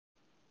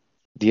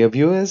Dear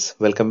viewers,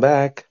 welcome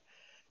back.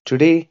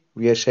 Today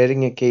we are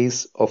sharing a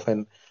case of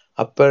an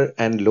upper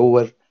and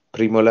lower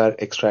premolar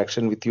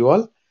extraction with you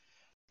all.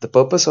 The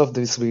purpose of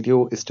this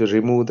video is to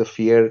remove the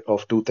fear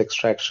of tooth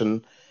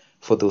extraction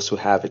for those who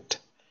have it.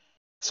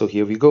 So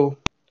here we go.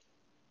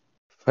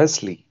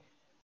 Firstly,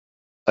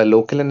 a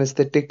local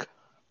anesthetic,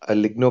 a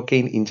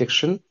lignocaine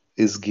injection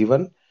is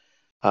given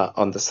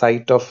on the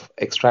site of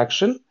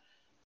extraction.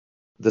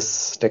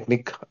 This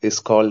technique is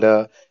called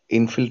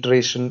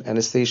infiltration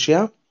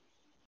anesthesia.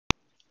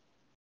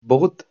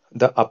 Both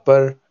the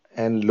upper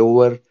and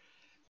lower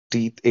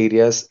teeth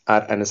areas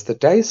are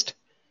anesthetized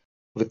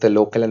with a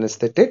local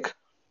anesthetic.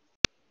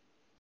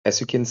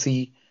 As you can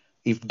see,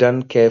 if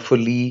done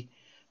carefully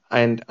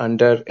and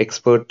under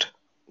expert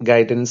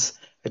guidance,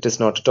 it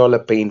is not at all a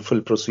painful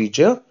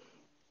procedure.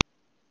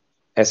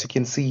 As you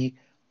can see,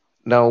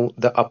 now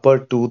the upper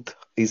tooth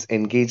is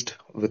engaged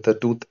with the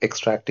tooth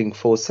extracting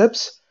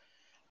forceps.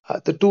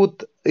 The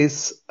tooth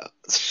is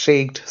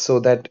shaked so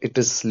that it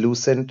is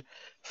loosened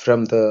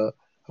from the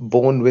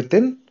bone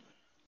within.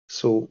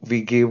 So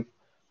we give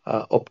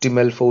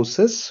optimal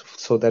forces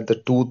so that the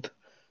tooth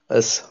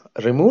is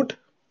removed.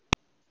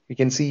 You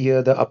can see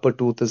here the upper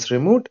tooth is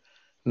removed.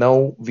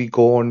 Now we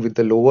go on with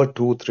the lower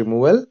tooth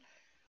removal.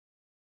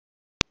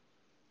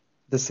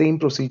 The same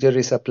procedure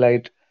is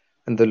applied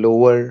in the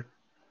lower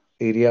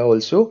area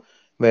also,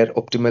 where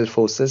optimal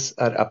forces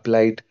are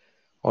applied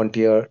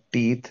onto your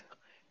teeth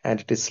and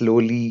it is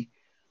slowly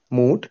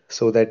moved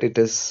so that it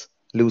is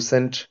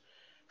loosened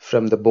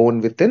from the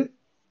bone within.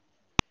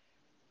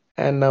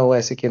 And now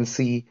as you can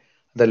see,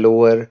 the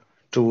lower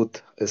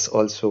tooth is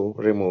also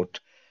removed.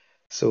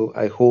 So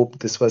I hope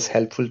this was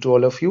helpful to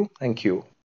all of you. Thank you.